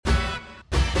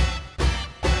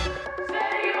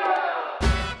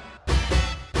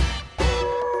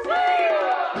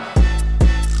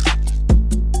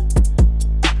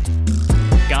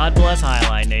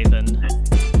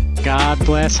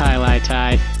bless Highlight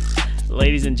Tide.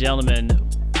 Ladies and gentlemen,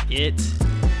 it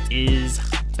is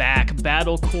back.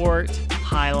 Battle Court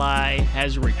Highlight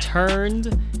has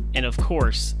returned. And of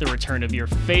course, the return of your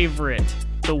favorite,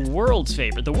 the world's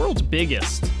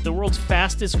biggest, the world's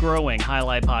fastest growing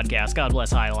Highlight podcast. God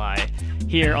bless Highlight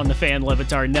here on the Fan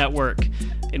Levitar Network.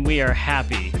 And we are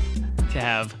happy to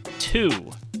have two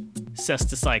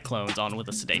Cesta Cyclones on with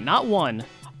us today. Not one,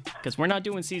 because we're not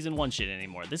doing season 1 shit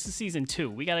anymore. This is season 2.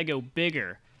 We got to go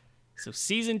bigger. So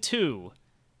season 2,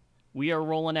 we are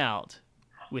rolling out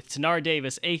with Tanard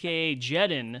Davis, a.k.a.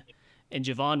 Jeden, and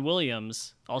Javon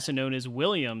Williams, also known as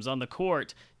Williams, on the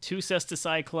court. Two Cesta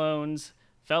Cyclones.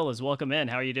 Fellas, welcome in.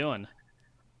 How are you doing?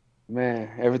 Man,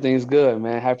 everything's good,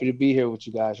 man. Happy to be here with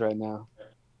you guys right now.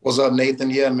 What's up, Nathan?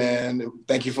 Yeah, man.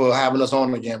 Thank you for having us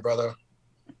on again, brother.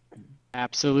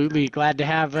 Absolutely. Glad to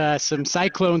have some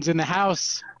Cyclones in the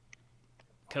house.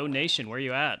 Code Nation, where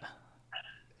you at?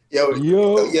 Yo,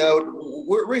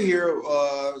 we're here.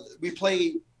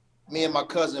 Me and my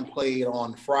cousin played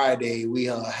on Friday. We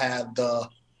had the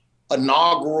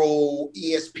inaugural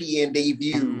ESPN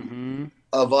debut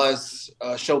of us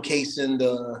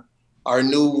showcasing our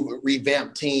new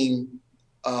revamped team.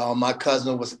 My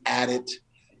cousin was at it,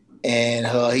 and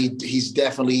he's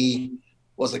definitely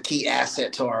was a key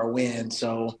asset to our win.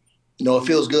 So, it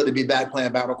feels good to be back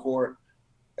playing Battle Court.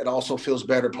 It also feels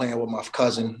better playing with my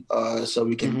cousin, so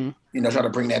we can, try to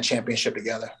bring that championship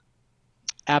together.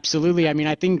 Absolutely. I mean,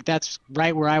 I think that's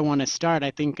right where I want to start.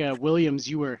 I think, Williams,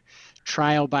 you were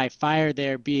trial by fire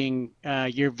there, being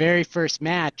your very first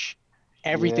match.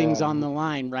 Everything's on the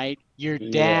line, right? You're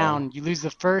down. You lose the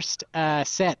first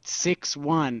set,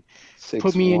 6-1.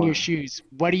 Put me in your shoes.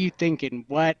 What are you thinking?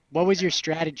 What was your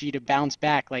strategy to bounce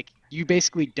back? Like, you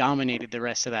basically dominated the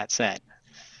rest of that set.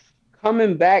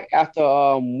 Coming back after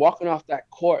walking off that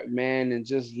court, man, and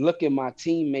just looking my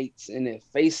teammates in their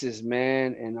faces,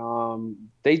 man, and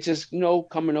they just,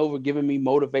 coming over, giving me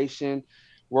motivation,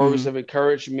 words of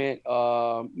encouragement,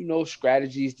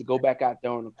 strategies to go back out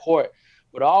there on the court.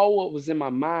 But all what was in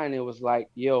my mind, it was like,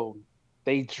 yo,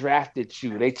 they drafted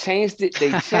you. They changed it.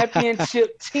 They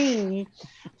championship team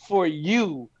for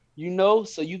you,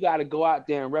 so you got to go out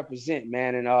there and represent,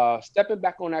 man. And stepping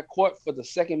back on that court for the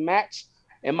second match,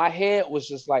 and my head was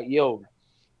just like, yo,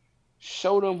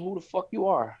 show them who the fuck you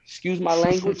are. Excuse my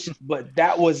language, but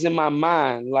that was in my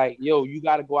mind. Like, yo, you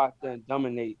got to go out there and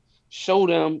dominate. Show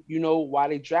them, why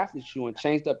they drafted you and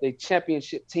changed up their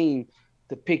championship team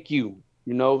to pick you,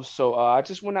 So I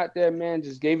just went out there, man,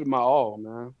 just gave it my all,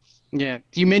 man. Yeah.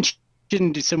 You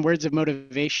mentioned some words of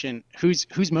motivation.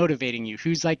 Who's motivating you?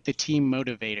 Who's like the team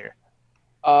motivator?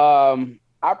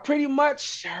 I pretty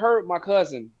much heard my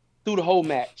cousin through the whole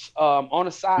match, on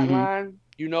the sideline,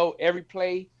 every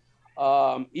play,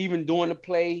 even during the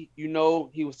play,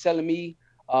 he was telling me,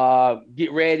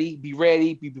 get ready,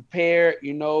 be prepared,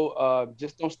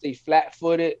 just don't stay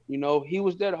flat-footed. He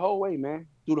was there the whole way, man,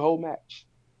 through the whole match.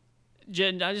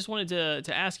 Jen, I just wanted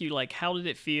to ask you, like, how did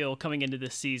it feel coming into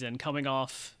this season, coming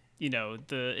off,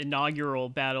 the inaugural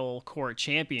Battle Court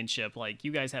Championship? Like,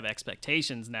 you guys have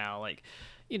expectations now, like,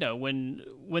 when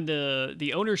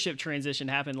the ownership transition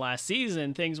happened last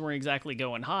season, things weren't exactly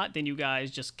going hot. Then you guys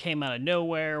just came out of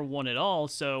nowhere, won it all.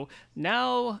 So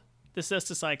now the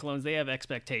Cesta Cyclones, they have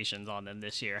expectations on them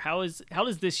this year. How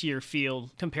does this year feel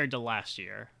compared to last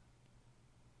year?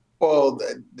 Well,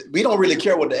 we don't really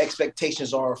care what the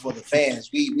expectations are for the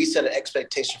fans. We set an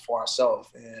expectation for ourselves,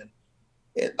 and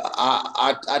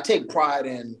I take pride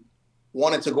in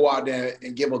wanting to go out there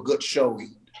and give a good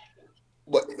showing.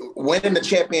 But winning the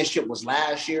championship was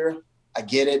last year. I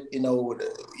get it.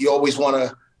 You always want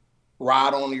to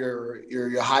ride on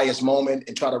your highest moment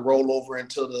and try to roll over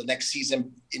into the next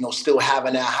season, still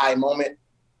having that high moment.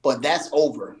 But that's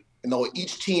over.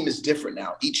 Each team is different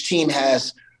now. Each team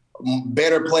has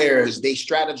better players. They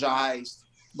strategize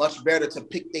much better to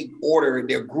pick their order,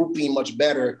 their grouping much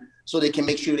better, so they can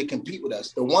make sure they compete with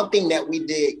us. The one thing that we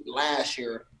did last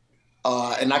year,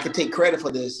 and I can take credit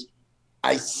for this,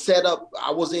 I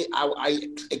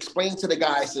explained to the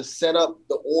guys to set up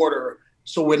the order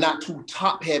so we're not too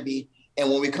top heavy.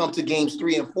 And when we come to games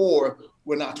 3 and 4,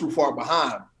 we're not too far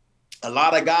behind. A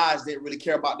lot of guys didn't really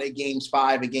care about their games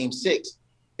 5 and game 6,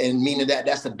 and meaning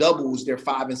that's the doubles, their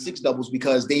 5 and 6 doubles,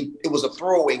 because it was a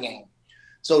throwaway game.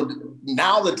 So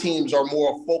now the teams are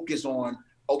more focused on,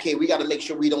 okay, we got to make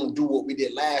sure we don't do what we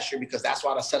did last year, because that's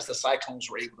why the Cesta Cyclones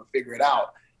were able to figure it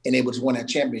out and able to win that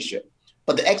championship.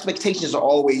 But the expectations are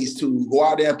always to go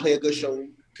out there and play a good show,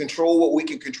 control what we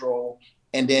can control,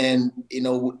 and then,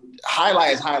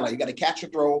 highlight is highlight. You got to catch a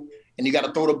throw, and you got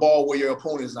to throw the ball where your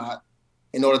opponent's not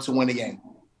in order to win the game.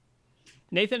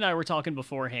 Nathan and I were talking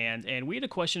beforehand, and we had a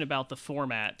question about the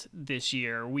format this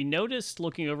year. We noticed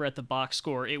looking over at the box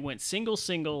score, it went single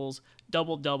singles,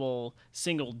 double double,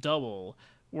 single double.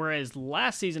 Whereas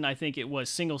last season, I think it was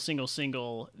single single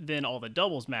single, then all the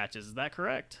doubles matches. Is that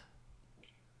correct?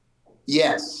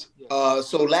 Yes.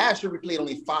 So last year we played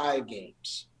only 5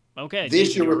 games. Okay.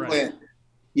 This year we're playing.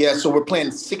 Yeah, so we're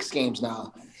playing 6 games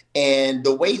now. And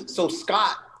the way, so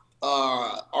Scott,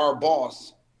 our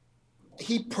boss,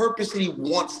 he purposely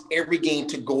wants every game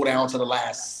to go down to the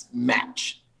last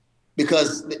match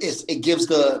because it gives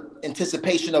the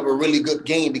anticipation of a really good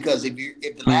game. Because if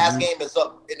the last game is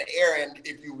up in the air and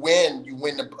if you win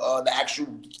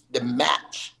the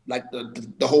match, like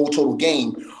the whole total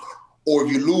game. Or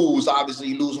if you lose, obviously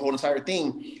you lose the whole entire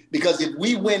thing. Because if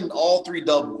we win all 3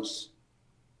 doubles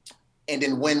and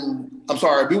then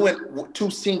if we win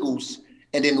 2 singles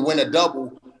and then win a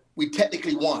double, we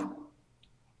technically won.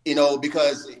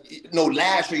 Because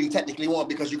last year you technically won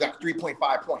because you got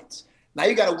 3.5 points. Now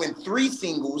you got to win 3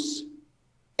 singles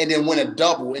and then win a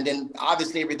double, and then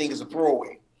obviously everything is a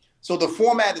throwaway. So the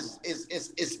format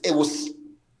it was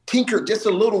tinkered just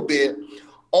a little bit,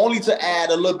 only to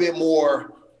add a little bit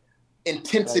more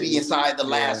intensity inside the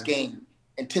last game,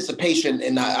 anticipation,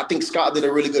 and I think Scott did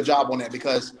a really good job on that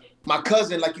because my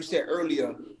cousin, like you said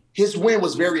earlier, his win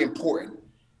was very important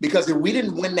because if we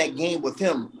didn't win that game with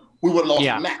him, we would have lost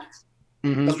the match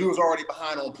because we was already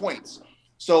behind on points.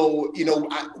 So,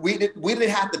 we didn't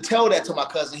have to tell that to my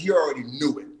cousin. He already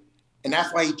knew it. And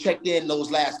that's why he checked in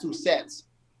those last 2 sets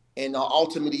and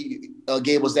ultimately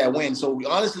gave us that win. So,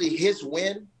 honestly, his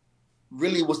win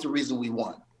really was the reason we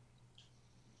won.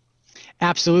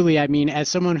 Absolutely. I mean, as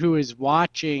someone who is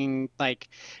watching,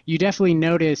 you definitely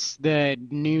notice the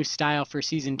new style for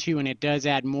season 2, and it does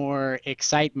add more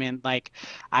excitement. I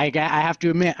have to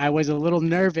admit, I was a little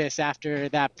nervous after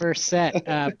that first set.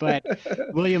 But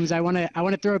Williams, I want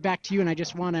to throw it back to you, and I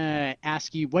just want to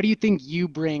ask you, what do you think you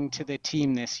bring to the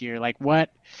team this year? What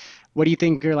do you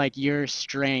think are your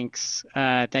strengths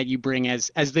that you bring as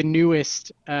the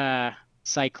newest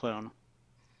Cyclone?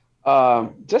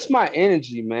 Just my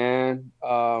energy, man.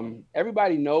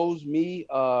 Everybody knows me.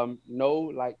 I'm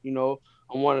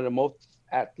one of the most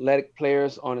athletic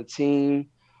players on the team.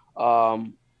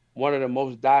 One of the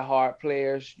most diehard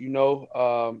players,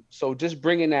 so just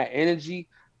bringing that energy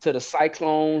to the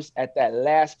Cyclones at that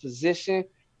last position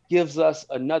gives us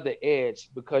another edge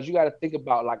because you got to think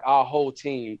about our whole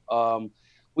team.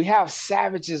 We have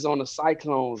savages on the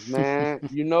Cyclones, man.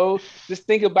 Just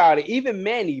think about it. Even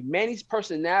Manny's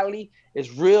personality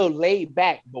is real laid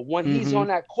back. But when he's on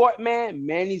that court,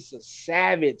 Manny's a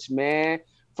savage, man.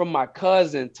 From my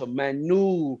cousin to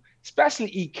Manu,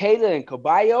 especially Ikeda and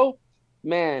Caballo,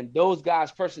 man, those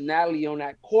guys' personality on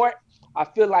that court, I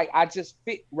feel like I just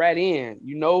fit right in,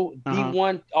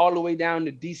 D1 all the way down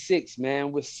to D6,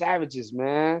 man, with savages,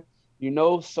 man.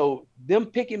 So them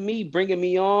picking me, bringing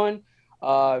me on,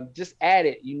 just add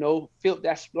it, fill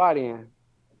that slot in.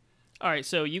 All right,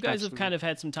 so you guys have kind of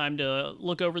had some time to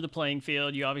look over the playing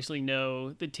field. You obviously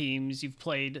know the teams. You've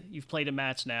played a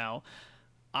match now.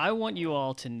 I want you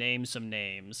all to name some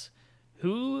names.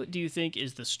 Who do you think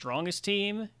is the strongest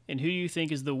team, and who do you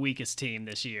think is the weakest team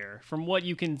this year, from what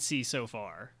you can see so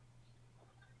far?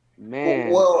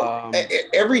 Man,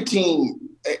 every team,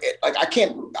 I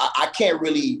can't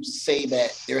really say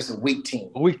that there's a weak team.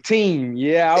 A weak team,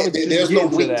 yeah. There's no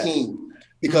weak team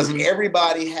because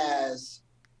everybody has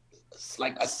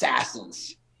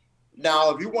assassins. Now,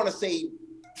 if you want to say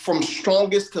from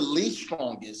strongest to least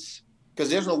strongest, because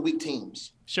there's no weak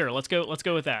teams. Sure, let's go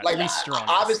with that. Least strongest.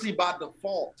 Obviously, by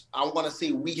default, I want to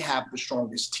say we have the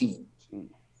strongest team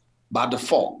by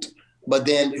default. But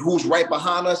then who's right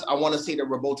behind us? I want to say the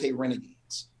Robote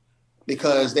Renegades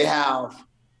because they have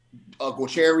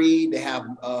Gocheri, they have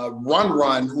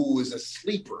Run, who is a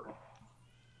sleeper,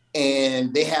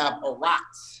 and they have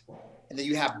Aratz, and then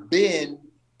you have Ben,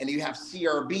 and you have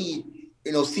CRB.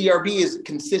 CRB is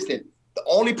consistent. The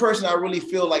only person I really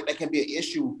feel like that can be an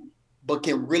issue, but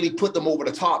can really put them over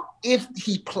the top if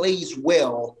he plays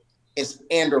well is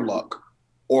Anderluck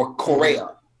or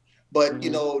Correa. But,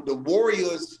 the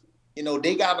Warriors,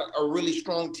 they got a really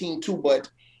strong team too. But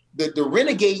the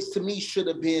Renegades, to me, should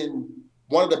have been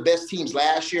one of the best teams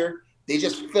last year. They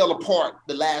just fell apart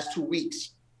the last 2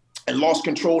 weeks and lost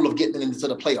control of getting into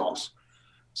the playoffs.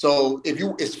 So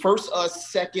it's first us,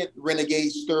 second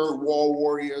Renegades, third Wall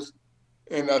Warriors,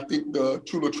 and I think the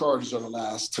Chula Chargers are the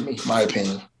last, to me, in my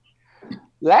opinion.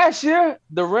 Last year,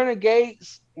 the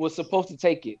Renegades was supposed to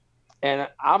take it. And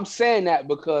I'm saying that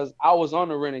because I was on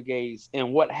the Renegades.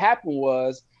 And what happened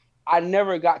was I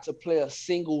never got to play a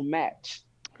single match.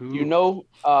 you know,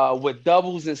 with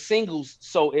doubles and singles.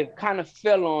 So it kind of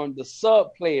fell on the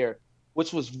sub player,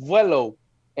 which was Vuelo,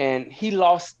 and he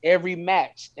lost every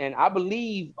match. And I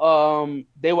believe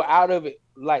they were out of it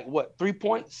like 3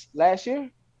 points last year?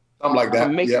 Something like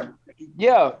that.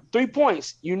 Yeah, 3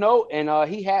 points, you know, and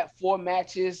he had 4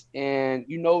 matches, and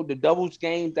you know, the doubles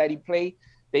games that he played,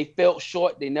 they fell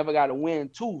short. They never got a win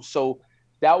too. So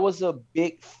that was a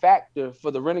big factor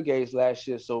for the Renegades last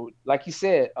year. So like you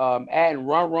said, adding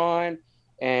Run,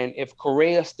 and if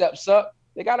Correa steps up,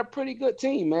 they got a pretty good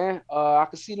team, man. I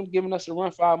could see them giving us a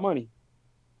run for our money.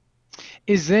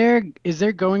 Is there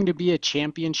going to be a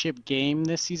championship game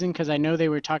this season? Because I know they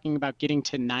were talking about getting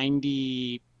to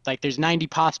 90, like there's 90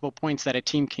 possible points that a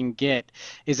team can get.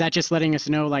 Is that just letting us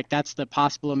know like that's the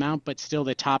possible amount, but still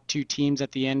the top 2 teams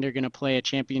at the end are going to play a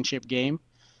championship game?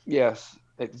 Yes,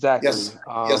 exactly. Yes,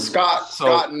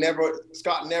 Scott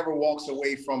never walks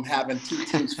away from having 2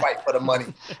 teams fight for the money.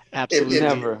 Absolutely.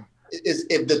 Never.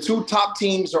 If the 2 top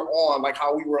teams are on, like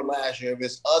how we were last year, if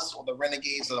it's us or the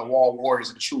Renegades or the Wall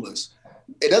Warriors or the Chulas,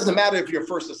 it doesn't matter if you're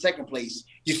first or second place.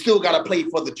 You still got to play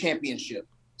for the championship.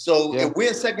 So if we're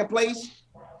in second place,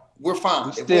 we're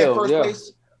fine. If we're in first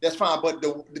place, that's fine. But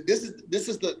this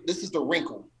is the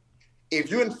wrinkle.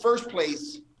 If you're in first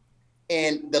place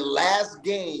and the last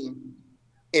game,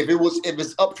 if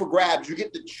it's up for grabs, you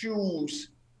get to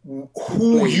choose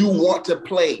who you want to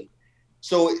play.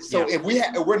 So if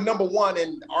we're number 1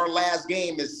 and our last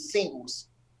game is singles,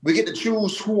 we get to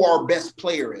choose who our best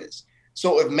player is.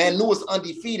 So if Manu is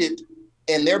undefeated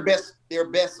and their best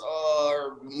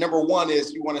number 1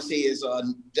 is, you want to say is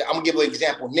I'm gonna give an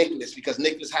example, Nicholas, because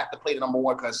Nicholas has to play the number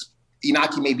 1 because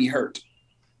Inaki may be hurt.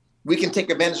 We can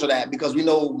take advantage of that because we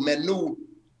know Manu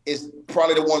is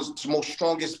probably the most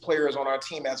strongest players on our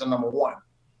team as a number 1.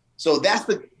 So that's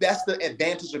the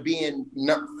advantage of being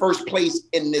first place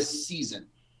in this season.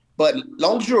 But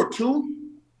long as you're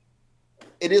 2,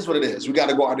 it is what it is. We got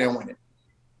to go out there and win it.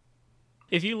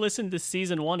 If you listened to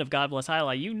season 1 of God Bless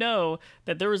Alai, you know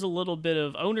that there was a little bit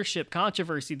of ownership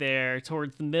controversy there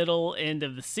towards the middle end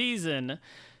of the season.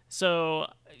 So,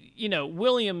 you know,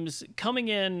 Williams coming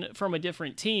in from a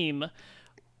different team,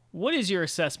 what is your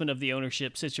assessment of the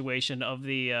ownership situation of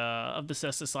the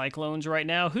Cesta Cyclones right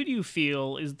now? Who do you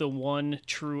feel is the one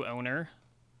true owner?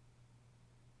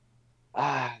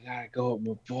 I gotta go with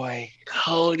my boy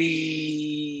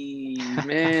Cody.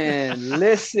 Man,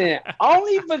 listen,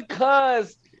 only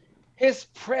because his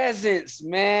presence,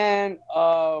 man.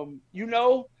 You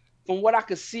know, from what I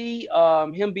could see,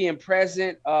 him being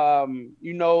present, him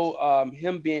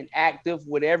being active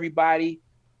with everybody.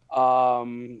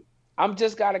 I'm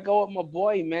just gotta go with my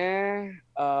boy, man.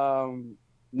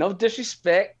 No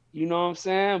disrespect, you know what I'm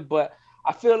saying? But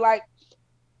I feel like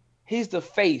he's the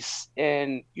face,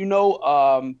 and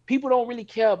people don't really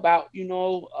care about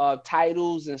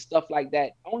titles and stuff like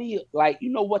that. Only like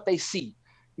what they see.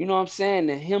 You know what I'm saying?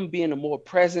 And him being a more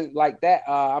present like that,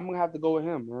 I'm gonna have to go with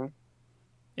him, man.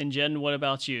 And Jen, what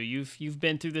about you? You've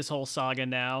been through this whole saga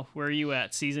now. Where are you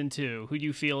at season 2? Who do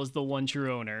you feel is the one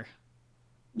true owner?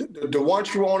 The one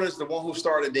true owner is the one who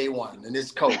started day 1, and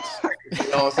it's Coach. You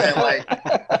know what I'm saying? Like,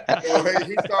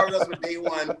 he started us with day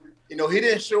 1. He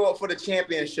didn't show up for the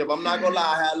championship. I'm not gonna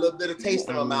lie, I had a little bit of taste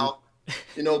in my mouth.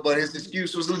 But his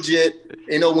excuse was legit.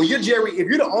 When you're Jerry, if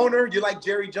you're the owner, you're like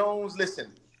Jerry Jones.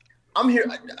 Listen, I'm here.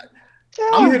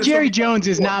 Jerry Jones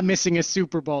is not missing a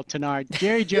Super Bowl, Tanard.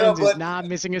 Jerry Jones is not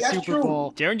missing a Super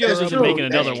Bowl. Jerry Jones isn't making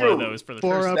another one of those for the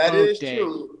first time. That is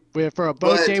true. For a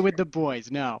boat day with the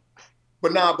boys, no.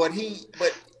 But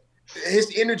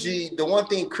his energy, the one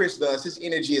thing Chris does, his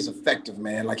energy is effective,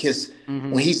 man. Like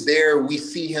when he's there, we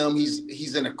see him,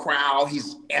 he's in a crowd,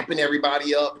 he's amping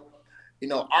everybody up.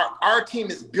 Our team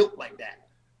is built like that.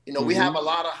 We have a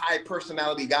lot of high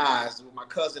personality guys with my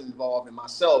cousin involved and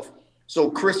myself. So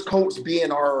Chris Coates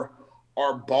being our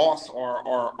boss,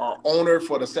 our owner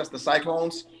for the Cesta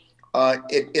Cyclones,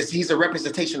 he's a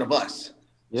representation of us.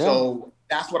 Yeah. So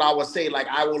that's what I would say. Like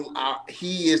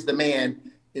he is the man.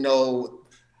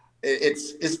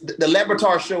 It's the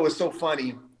Lebertar show is so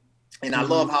funny, and I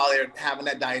love how they're having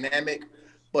that dynamic.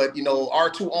 But our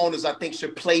 2 owners, I think,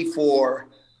 should play for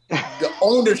the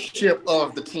ownership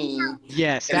of the team.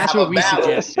 Yes, that's what we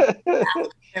suggest.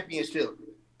 Championship,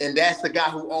 and that's the guy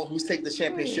who's taking the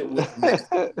championship with me.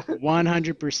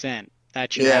 100%.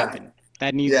 That should happen.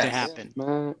 That needs to happen.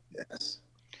 Man. Yes.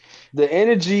 The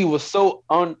energy was so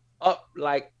up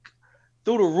like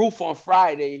through the roof on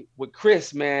Friday with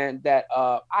Chris, man, that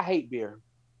I hate beer.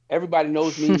 Everybody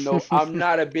knows me. I'm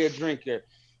not a beer drinker.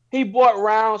 He bought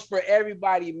rounds for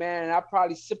everybody, man. And I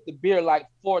probably sipped the beer like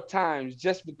 4 times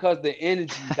just because the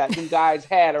energy that them guys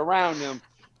had around them.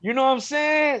 You know what I'm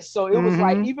saying? So it was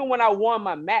like, even when I won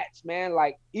my match, man,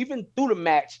 like even through the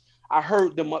match, I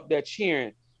heard them up there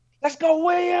cheering, "Let's go,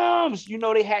 Williams!" You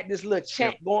know, they had this little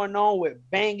chant going on with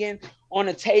banging on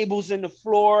the tables and the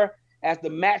floor as the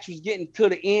match was getting to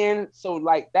the end. So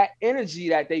like that energy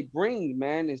that they bring,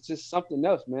 man, is just something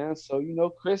else, man. So, you know,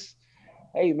 Chris,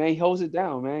 hey man, he holds it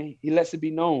down, man. He lets it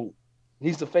be known.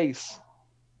 He's the face.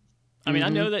 I mean, I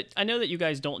know that you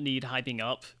guys don't need hyping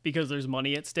up because there's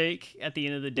money at stake at the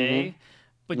end of the day.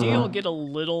 But do you all get a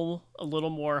little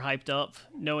more hyped up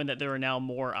knowing that there are now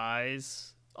more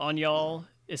eyes on y'all,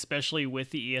 especially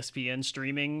with the ESPN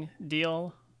streaming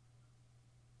deal?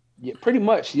 Yeah, pretty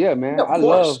much. Yeah, man. Yeah, I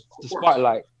love the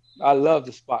spotlight. I love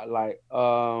the spotlight.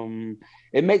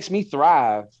 It makes me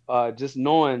thrive. Just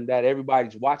knowing that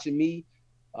everybody's watching me.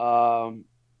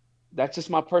 That's just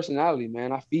my personality,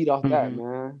 man. I feed off that,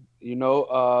 man. You know,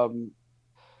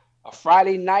 a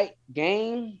Friday night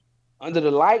game under the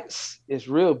lights is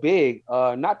real big.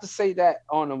 Not to say that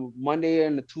on a Monday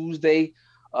and a Tuesday,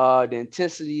 the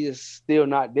intensity is still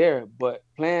not there, but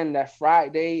playing that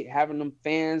Friday, having them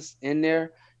fans in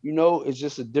there, you know, it's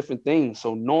just a different thing.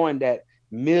 So knowing that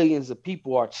millions of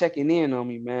people are checking in on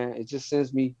me, man, it just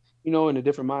sends me, you know, in a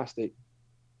different mind state.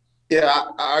 Yeah,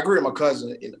 I agree with my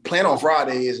cousin. Playing on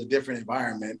Friday is a different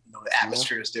environment. You know, the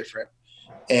atmosphere is different.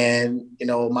 And, you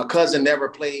know, my cousin never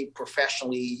played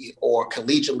professionally or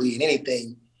collegiately in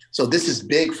anything. So this is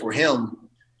big for him,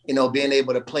 you know, being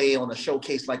able to play on a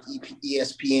showcase like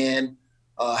ESPN,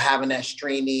 having that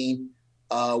streaming.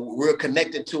 We're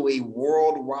connected to a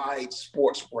worldwide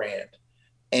sports brand.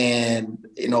 And,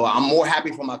 you know, I'm more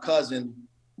happy for my cousin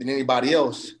than anybody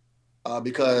else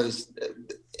because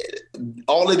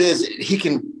all it is, he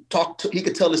can tell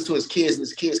this to his kids and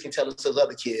his kids can tell it to his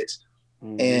other kids.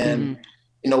 And,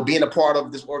 you know, being a part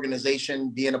of this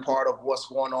organization, being a part of what's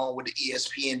going on with the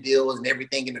ESPN deals and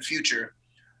everything in the future,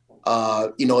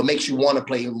 you know, it makes you want to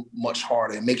play much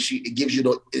harder. It gives you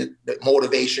the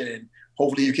motivation, and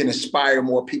hopefully you can inspire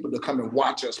more people to come and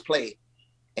watch us play.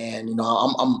 And, you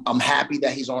know, I'm happy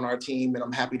that he's on our team, and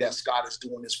I'm happy that Scott is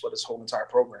doing this for this whole entire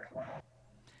program.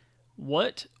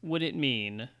 What would it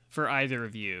mean for either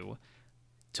of you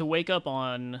to wake up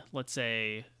on, let's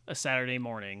say, a Saturday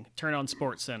morning, turn on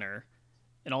SportsCenter,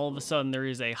 and all of a sudden there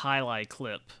is a highlight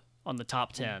clip on the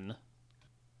top 10?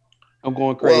 I'm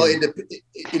going crazy. Well,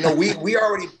 you know, we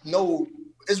already know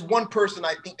there's one person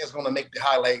I think that's going to make the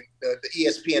highlight, the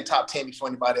ESPN top 10 before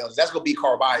anybody else. That's going to be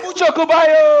Carballo. Mucho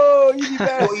Carballo!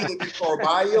 It'll either be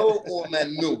Carballo or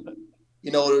Manu.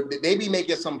 You know, they be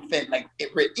making some like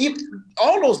even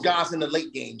all those guys in the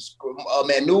late games,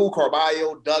 Manu,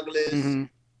 Carballo, Douglas,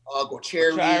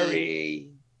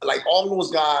 Gocheri, like all those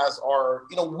guys are,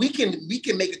 you know, we can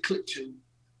make a clip too.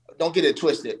 Don't get it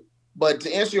twisted. But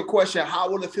to answer your question, how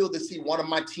will it feel to see one of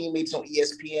my teammates on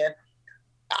ESPN?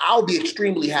 I'll be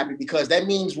extremely happy because that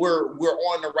means we're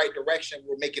on the right direction.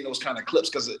 We're making those kind of clips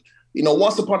because, you know,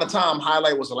 once upon a time,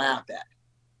 highlight was laughed at.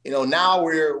 You know, now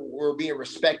we're being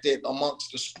respected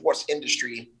amongst the sports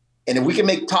industry. And if we can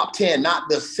make top 10, not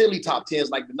the silly top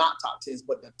 10s, like the not top 10s,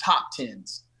 but the top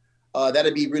 10s,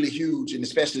 that'd be really huge. And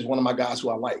especially as one of my guys who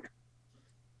I like.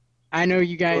 I know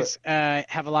you guys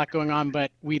have a lot going on, but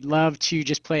we'd love to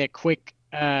just play a quick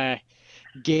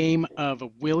game of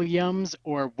Williams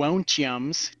or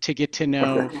WONTiams to get to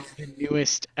know the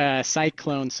newest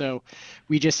Cyclone. So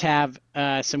we just have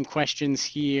some questions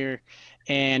here,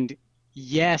 and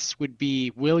yes would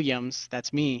be Williams,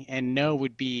 that's me, and no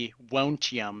would be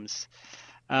WONTiams.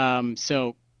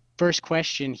 So first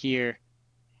question here,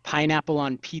 pineapple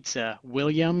on pizza,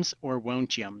 Williams or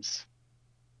WONTiams?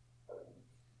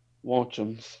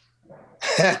 WONTiams.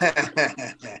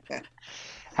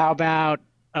 How about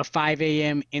a 5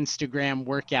 a.m. Instagram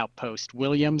workout post,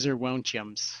 Williams or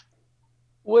WONTiams?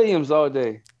 Williams all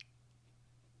day.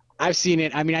 I've seen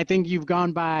it. I mean, I think you've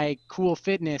gone by Cool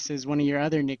Fitness as one of your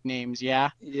other nicknames, yeah?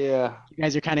 Yeah. You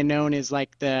guys are kind of known as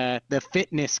like the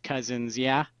fitness cousins,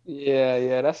 yeah?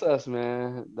 Yeah, that's us,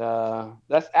 man.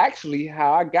 That's actually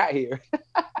how I got here.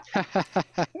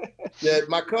 Yeah,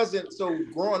 my cousin, so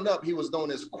growing up, he was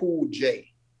known as Cool J.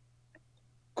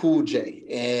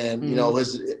 And, you know,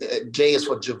 his J is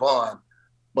for Javon.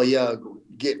 But yeah,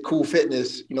 get Cool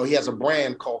Fitness, you know, he has a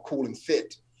brand called Cool and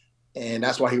Fit. And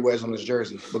that's why he wears on his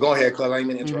jersey. But go ahead, cuz I didn't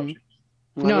mean to interrupt you.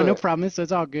 No problem.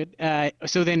 It's all good.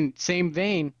 So then, same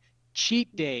vein,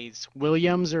 cheat days,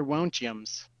 Williams or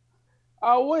WONTiams?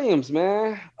 Williams,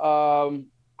 man.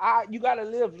 You gotta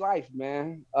live life,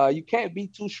 man. You can't be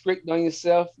too strict on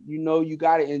yourself. You know, you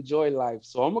gotta enjoy life.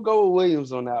 So I'm gonna go with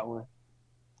Williams on that one.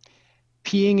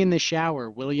 Peeing in the shower,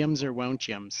 Williams or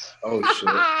WONTiams? Oh shit.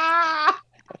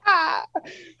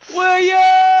 William!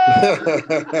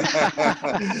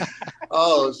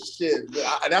 Oh shit!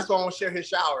 That's why I won't share his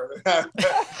shower.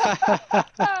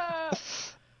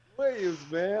 Williams,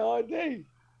 man, all day.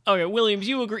 Okay, Williams,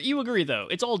 you agree though.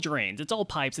 It's all drains, it's all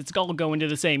pipes, it's all going to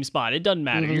the same spot. It doesn't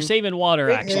matter. You're saving water,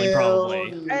 actually,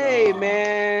 probably. Hey,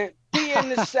 man, be in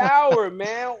the shower,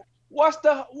 man. What's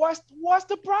the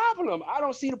problem? I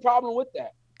don't see the problem with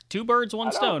that. 2 birds,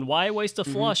 1 stone. Why waste a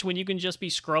flush when you can just be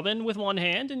scrubbing with one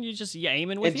hand and you just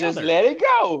aiming with the other? Just let it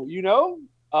go, you know?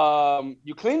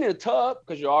 You clean the tub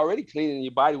because you're already cleaning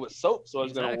your body with soap, so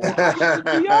it's going to wash it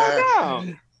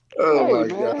down. Oh, my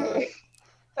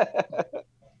God.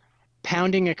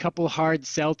 Pounding a couple hard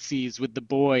Celsius with the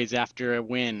boys after a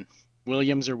win.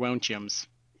 Williams or WONTiams?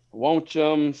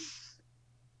 WONTiams.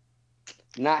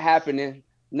 Not happening.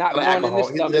 Not going alcohol. in this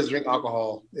stomach. He doesn't drink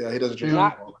alcohol. Yeah, he doesn't drink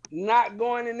alcohol. Not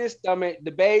going in this stomach.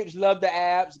 The babes love the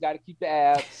abs. Got to keep the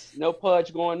abs. No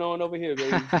pudge going on over here,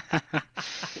 baby.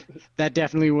 That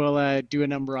definitely will do a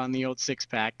number on the old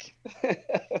 6-pack.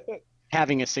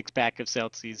 Having a 6-pack of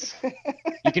Celsius.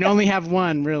 You can only have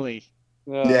one, really.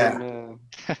 Oh, yeah.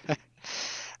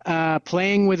 Man.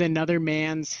 Playing with another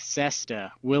man's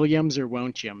cesta. Williams or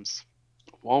WONTiams?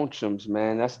 WONTiams,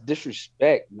 man. That's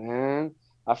disrespect, man.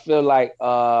 I feel like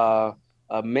a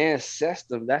man's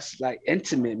cesta, that's like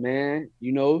intimate, man.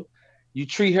 You know, you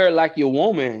treat her like your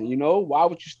woman, you know. Why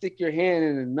would you stick your hand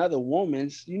in another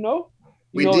woman's, you know?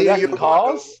 We did. That can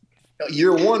cause.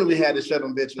 Year 1, we had to shut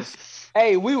them bitches.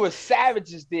 Hey, we were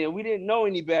savages then. We didn't know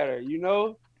any better, you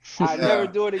know? I'd never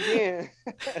do it again.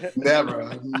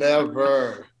 Never.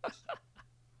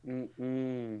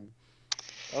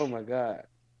 Oh, my God.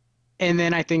 And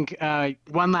then I think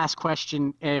one last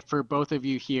question for both of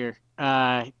you here.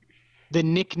 The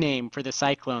nickname for the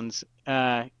Cyclones.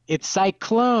 It's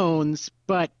Cyclones,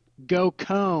 but Go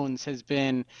Cones has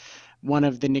been one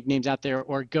of the nicknames out there,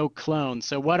 or Go Clones.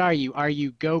 So what are you? Are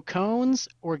you Go Cones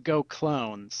or Go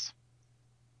Clones?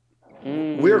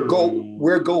 We're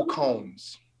Go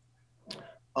Cones.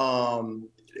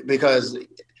 Because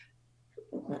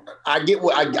I get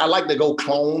what I like to go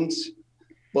clones,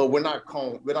 but we're not a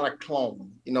clone.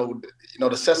 You know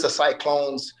the Cesta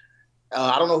Cyclones.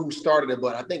 I don't know who started it,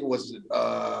 but I think it was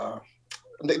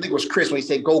Chris when he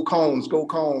said go cones,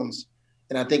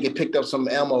 and I think it picked up some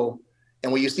ammo.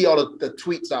 And when you see all the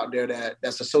tweets out there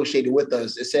that's associated with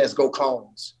us, it says go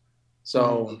clones.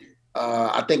 So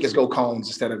I think it's go cones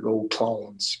instead of go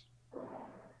clones.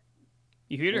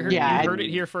 You heard it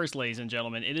here first, ladies and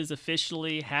gentlemen. It is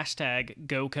officially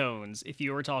 #GoCones if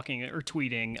you are talking or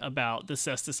tweeting about the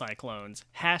Cesta Cyclones.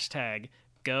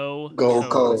 #GoCones.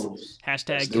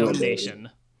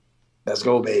 #ConeNation. Let's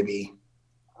go, baby.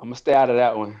 I'm going to stay out of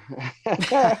that one.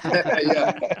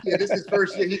 yeah, this is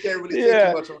first year. He can't really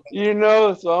say too much on that. You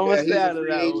know, so I'm going to stay out of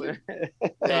that one.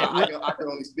 I can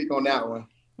only speak on that one.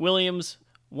 Williams,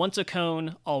 once a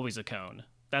cone, always a cone.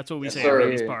 That's what we say sir. in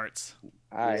these parts.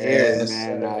 I hear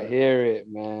it,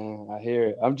 man. I hear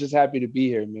it. I'm just happy to be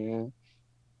here, man.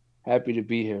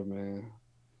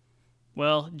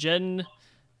 Well, Jeden,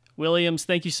 Williams,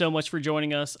 thank you so much for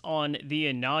joining us on the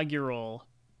inaugural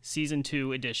Season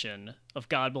 2 edition of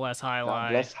God Bless Alai. God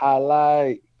bless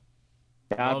Alai.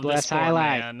 God bless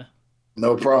Alai. Man.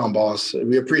 No problem, boss.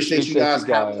 We appreciate you guys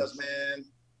having us, man.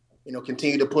 You know,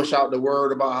 continue to push out the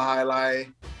word about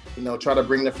Alai. You know, try to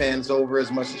bring the fans over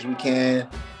as much as we can.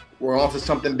 We're on for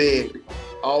something big.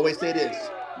 I always say this: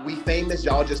 we famous,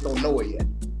 y'all just don't know it yet.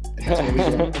 That's what we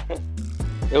doing.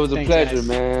 It was a pleasure, guys.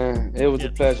 Man. It was a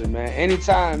pleasure, man.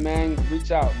 Anytime, man. Reach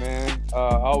out, man.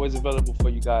 Always available for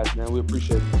you guys, man. We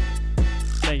appreciate it.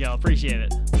 Thank y'all. Appreciate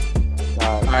it.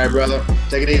 All right, brother.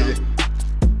 Take it easy.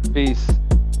 Peace.